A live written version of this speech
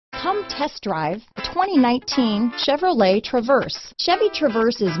Come test drive the 2019 Chevrolet Traverse. Chevy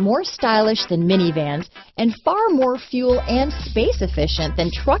Traverse is more stylish than minivans and far more fuel and space efficient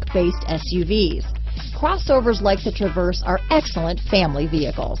than truck-based SUVs. Crossovers like the Traverse are excellent family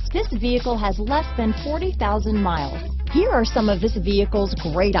vehicles. This vehicle has less than 40,000 miles. Here are some of this vehicle's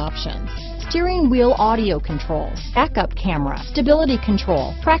great options: steering wheel audio controls, backup camera, stability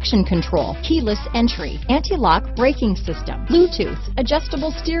control, traction control, keyless entry, anti-lock braking system, Bluetooth,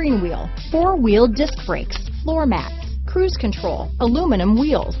 adjustable steering wheel, four-wheel disc brakes, floor mats, cruise control, aluminum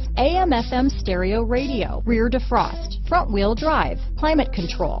wheels, AM/FM stereo radio, rear defrost, front wheel drive, climate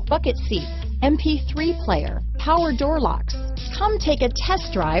control, bucket seats, MP3 player, power door locks. Come take a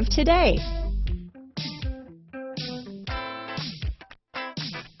test drive today.